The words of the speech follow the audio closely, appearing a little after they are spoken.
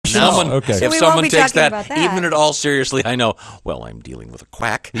if someone takes that even at all seriously, I know, well, I'm dealing with a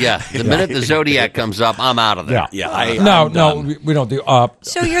quack. Yeah, the minute the Zodiac comes up, I'm out of there. No, we don't do.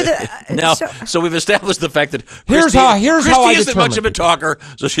 So you're the so we've established the fact that here's how I isn't much of a people. talker,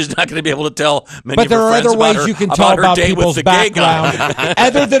 so she's not going to be able to tell many But of there her are friends other ways you can tell about people's background.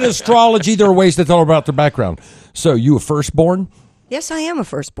 Other than astrology, there are ways to tell about their background. So you a firstborn? Yes, I am a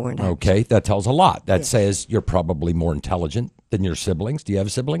firstborn. Okay, that tells a lot. That says you're probably more intelligent than your siblings. Do you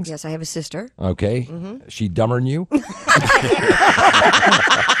have siblings? Yes, I have a sister. Okay. She dumber than you?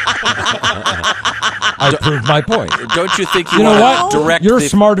 I proved my point. Don't you think you know what? Direct you're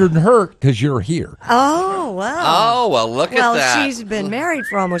smarter than her because you're here. Oh, wow. Oh, well, look at that. Well, she's been married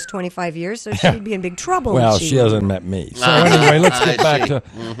for almost 25 years, so she'd be in big trouble. Well, she hasn't met me. So anyway, let's get back to,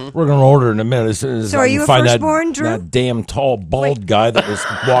 we're going to order in a minute. So are you a firstborn, Drew? That damn tall, bald guy that was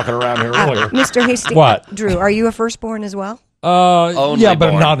walking around here earlier. Mr. Hastings. What? Drew, are you a firstborn as well? Yeah,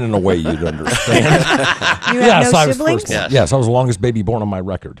 but not in a way you'd understand. You have no siblings? Yes, I was the longest baby born on my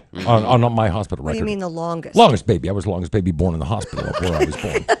record, on my hospital record. What do you mean the longest? Longest baby. I was the longest baby born in the hospital where I was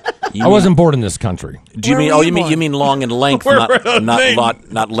born. I wasn't born in this country. Do you mean? You mean long in length,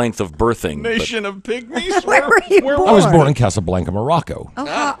 not length of birthing? Nation of pygmies. Where were you born? I was born in Casablanca, Morocco.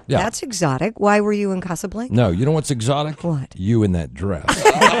 Oh, that's exotic. Why were you in Casablanca? No, you know what's exotic? What? You in that dress.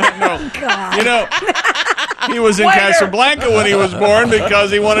 No, God. He was in Casablanca when he was born because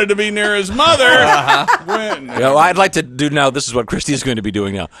he wanted to be near his mother. I'd like to do now. This is what Kristi is going to be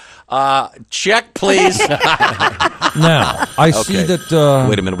doing now. Check, please. Now, I see that...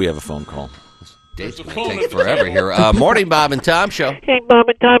 Wait a minute. We have a phone call. Dates may take forever here. Morning, Bob and Tom Show. Hey, Bob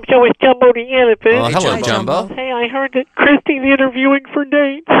and Tom Show. It's Jumbo the Elephant. Oh, hello, Jumbo. Hey, I heard that Kristi's interviewing for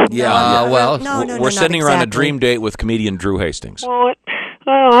dates. Yeah. We're sending around a dream date with comedian Drew Hastings. Well,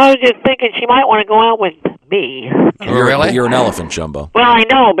 I was just thinking she might want to go out with me. You're an elephant, Jumbo. Well, I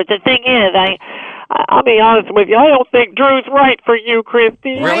know, but the thing is, I'll be honest with you. I don't think Drew's right for you,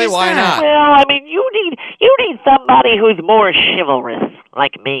 Kristi. Really? Why not? Well, I mean, you need somebody who's more chivalrous,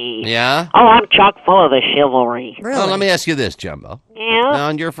 like me. Yeah? Oh, I'm chock full of the chivalry. Really? Well, let me ask you this, Jumbo. Yeah?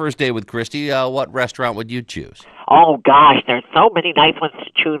 On your first date with Kristi, what restaurant would you choose? Oh, gosh, there's so many nice ones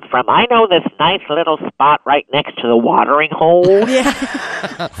to choose from. I know this nice little spot right next to the watering hole. Yeah.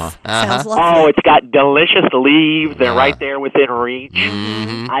 Sounds lovely. Oh, it's got delicious leaves. They're right there within reach.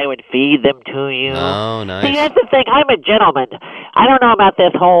 Mm-hmm. I would feed them to you. Oh, nice. See, that's the thing. I'm a gentleman. I don't know about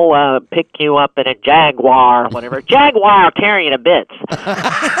this whole pick you up in a Jaguar or whatever. Jaguar will tear you to bits.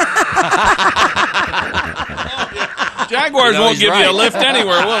 Jaguars won't give you a lift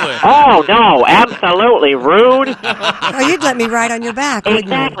anywhere, will they? Oh, no, absolutely rude. Oh, you'd let me ride on your back, wouldn't you?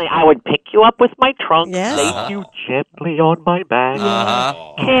 Exactly. I would pick you up with my trunk, Yes. place you gently on my back,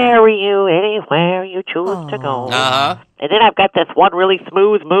 carry you anywhere you choose to go. And then I've got this one really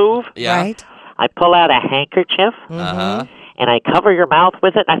smooth move. Yeah. Right? I pull out a handkerchief. And I cover your mouth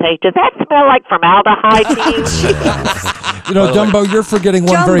with it, and I say, does that smell like formaldehyde to you? You know, Dumbo, you're forgetting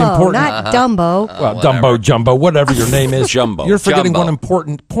one very important... not Dumbo. Well, Dumbo, Jumbo, whatever your name is. Jumbo. You're forgetting Jumbo. one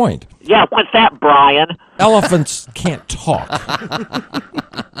important point. Yeah, what's that, Brian? Elephants can't talk.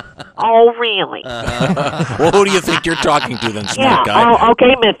 Oh, really? Well, who do you think you're talking to then, smart guy? Oh,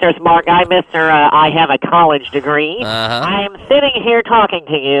 okay, Mr. Smart Guy, I have a college degree. I am sitting here talking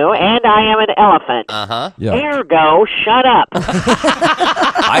to you, and I am an elephant. Yeah. Ergo, shut up.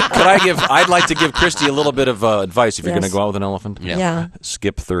 I'd like to give Kristi a little bit of advice if you're going to go out with an elephant. Yeah.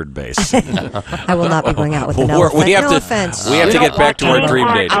 Skip third base. I will not be going out with an elephant. No offense. We have to get back to our dream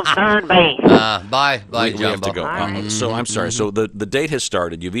date. Third base. Bye, We Jumbo. have to go. So I'm sorry. So the date has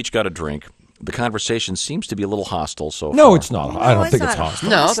started. You've each got a drink. The conversation seems to be a little hostile so far. No, it's not. I don't it's think it's not. hostile.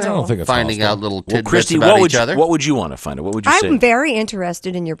 No, I don't think it's finding hostile. out little Well, tidbits Kristi, about each other. what would you want to find out? What would you say? I'm very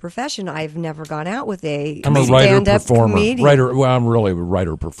interested in your profession. I've never gone out with a I'm a stand-up writer-performer. comedian. Well, I'm really a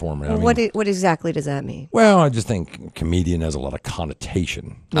writer-performer. I mean, What exactly does that mean? well, I just think comedian has a lot of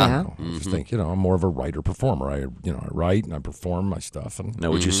connotation. Yeah. I just think, I'm more of a writer-performer. I write and I perform my stuff. And Now,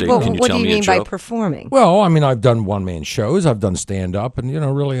 would you say, Well, can you what tell do you me a mean by joke? performing? Well, I mean, I've done one-man shows. I've done stand-up. And,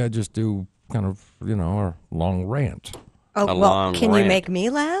 really, I just do kind of, a long rant. Oh, A well, long can rant. you make me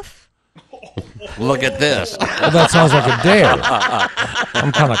laugh? Look at this. Well, that sounds like a dare.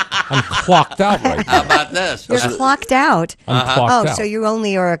 I'm clocked out right How now. about this? You're clocked out. I'm clocked out. So you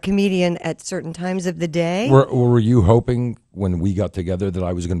only are a comedian at certain times of the day? Were you hoping when we got together that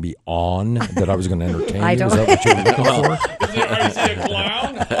I was going to be on, that I was going to entertain I you? don't- Is that what you were looking for? Is he a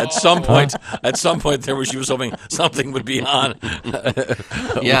clown? At some point, she was hoping something would be on.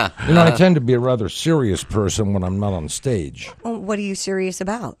 Yeah. I tend to be a rather serious person when I'm not on stage. Oh, what are you serious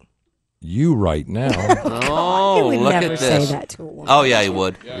about? you right now. Oh, He would look never at say this. that to a woman. Oh, yeah, he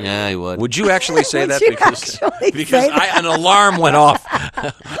would. Yeah, he would. Would you actually say Would that? you Because actually say that? an alarm went off.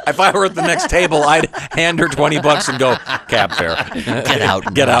 If I were at the next table, I'd hand her $20 and go, cab fare. Get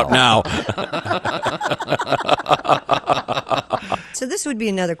out Get now. out now. So this would be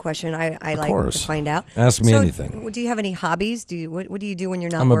another question I like course. to find out. Ask me So, anything. Do you have any hobbies? What do you do when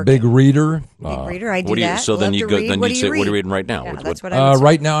you're not I'm a working? big reader. Big reader. I do What do you? that. So then Love you to go. read. Then What you do say, you "What are you read? reading right now?" Yeah, that's what I would say.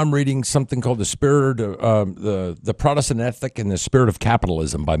 Right now, I'm reading something called the Protestant Ethic and the Spirit of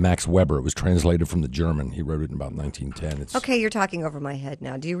Capitalism by Max Weber. It was translated from the German. He wrote it in about 1910. It's, Okay, you're talking over my head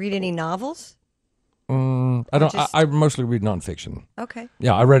now. Do you read any novels? I don't. I mostly read nonfiction. Okay.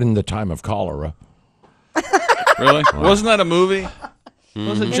 Yeah, I read In the Time of Cholera. Really? Wasn't that a movie?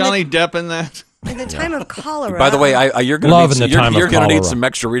 Wasn't Johnny Depp in that? In the time of cholera. By the way, you're going Love to in the time of you're going to need cholera. some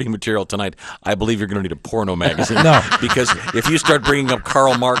extra reading material tonight. I believe you're going to need a porno magazine. No. Because if you start bringing up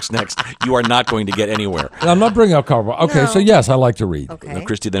Karl Marx next, you are not going to get anywhere. I'm not bringing up cholera. Okay, No. so yes, I like to read. Okay. Now,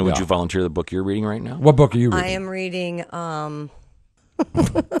 Christy, then would Yeah. you volunteer the book you're reading right now? What book are you reading? I am reading.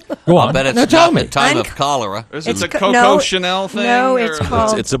 Go on. I bet it's now tell not me. the time of cholera. Is it It's the co- Coco no, Chanel thing? no, or- it's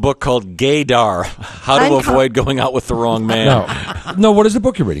called- It's a book called Gaydar: How to Avoid Going Out with the Wrong Man. No, what is the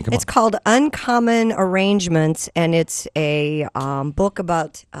book you're reading? Come It's on. called Uncommon Arrangements, and it's a book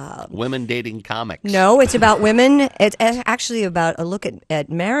about. Women dating comics. No, it's about women. It's actually about a look at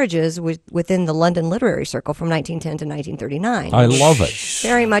marriages within the London Literary Circle from 1910 to 1939. I love it.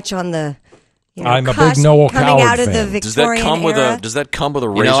 Very much on the. I'm a big cusp, Noel coming Coward out of the fan. Does that Victorian come with era. a? Does that come with a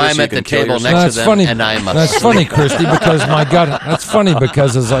razor? You know, I'm so you at can the kill table yourself? next That's to them, funny. and I'm That's asleep. funny, Christy, because my gut. That's funny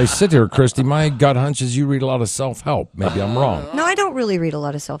because as I sit here, Christy, my gut hunch is you read a lot of self-help. Maybe I'm wrong. No, I don't really read a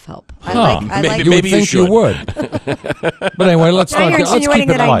lot of self-help. I Huh. like. Maybe- You maybe would think you should. would. But anyway, let's Now not. you're Let's insinuating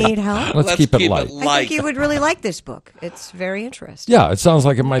keep it that I light. need help? Let's keep it light. I think you would really like this book. It's very interesting. Yeah, it sounds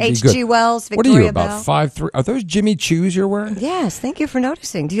like it might be good. H.G. Wells, What are you Victoria about Bell. 5'3"? Are those Jimmy Choos you're wearing? Yes, thank you for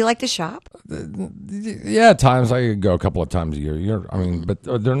noticing. Do you like to shop? Yeah, at times I go a couple of times a year.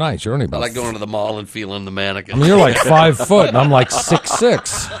 But they're nice. You're only I about. like going to the mall and feeling the mannequin. I mean, you're like 5 foot, and I'm like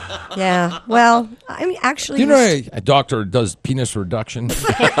 6'6". Yeah. Well, I mean, actually, You know, a doctor does penis reduction,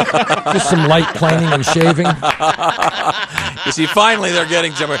 just some light cleaning and shaving. You see, finally they're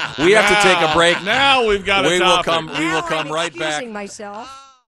getting somewhere. We have to take a break. Now we've got We a will topic. come. We will Now come I'm right back. excusing myself.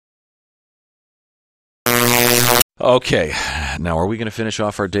 Okay. Now, are we going to finish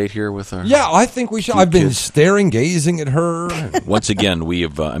off our date here with our? Yeah, I think we should. I've been gazing at her. Once again, we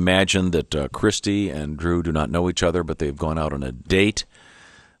have imagined that Christy and Drew do not know each other, but they've gone out on a date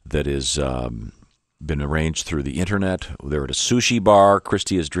that is been arranged through the internet. They're at a sushi bar.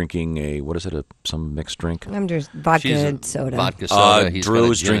 Christy is drinking some mixed drink. I'm just vodka She's a and soda. Vodka soda. He's got a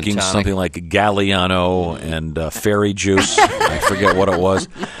Drew's gin and drinking tonic. something like Galliano and fairy juice. I forget what it was.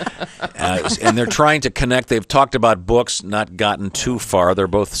 And they're trying to connect. They've talked about books, not gotten too far. They're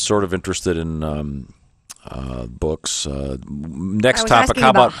both sort of interested in books. Next I was topic, asking how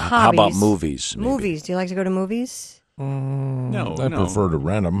about about hobbies. movies? maybe? Movies. Do you like to go to movies? No, I prefer to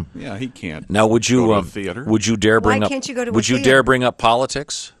rent them. Yeah, he can't. Now, would you Go to the theater? would you dare bring Why up? can't you go to a would you theater? dare bring up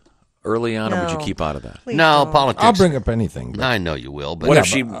politics early on, or would you No. keep out of that? Please No, don't. politics. I'll bring up anything. But I know you will, but What if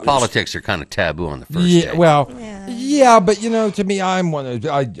she- politics are kind of taboo on the first yeah, date. well, yeah, but to me, I'm one.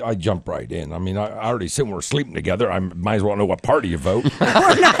 I jump right in. I mean, I already said we're sleeping together. I might as well know what party you vote.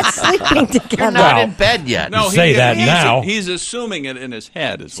 We're not sleeping You're together. not Well, in bed yet. No, say that now. He's assuming it in his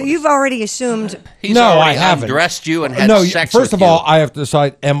head. Is So what you've already assumed. He's No, already I haven't. undressed you and had No, sex first with of all, you. I have to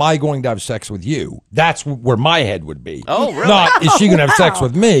decide: am I going to have sex with you? That's where my head would be. Oh, really? Not is she going to have sex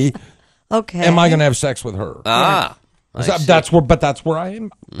with me? Okay. Am I going to have sex with her? Ah. I see. That's where I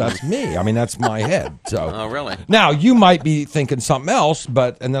am. That's me. I mean, that's my head. So, Oh, really? now you might be thinking something else,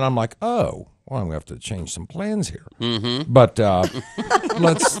 and then I'm like, oh, well, we have to change some plans here. Mm-hmm. But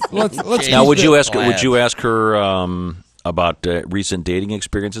let's Now, would you ask? Glad. Would you ask her about recent dating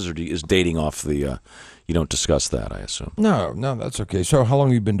experiences, or is dating off the? You don't discuss that, I assume. No, that's okay. So, how long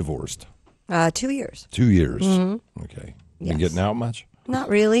have you been divorced? 2 years. 2 years. Mm-hmm. Okay. Yes. Been getting out much? Not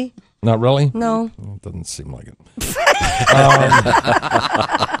really. Not really. No. Well, it doesn't seem like it.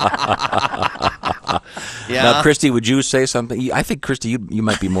 Yeah. Now, Christy, would you say something? I think, Christy, you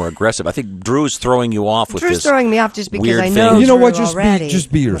might be more aggressive. I think Drew's throwing you off with Drew's this. throwing me off just because weird I thing. know You know Drew what? already.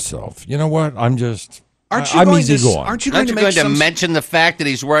 Just be yourself. You know what? I'm just. Aren't you I'm going easy to? going. Aren't you going Aren't to you make going to some? mention the fact that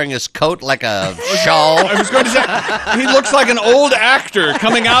he's wearing his coat like a shawl? I was going to say he looks like an old actor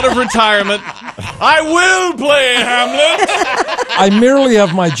coming out of retirement. I will play Hamlet. I merely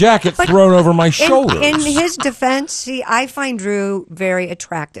have my jacket thrown over my shoulders. In his defense, see, I find Drew very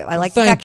attractive. I like the Thank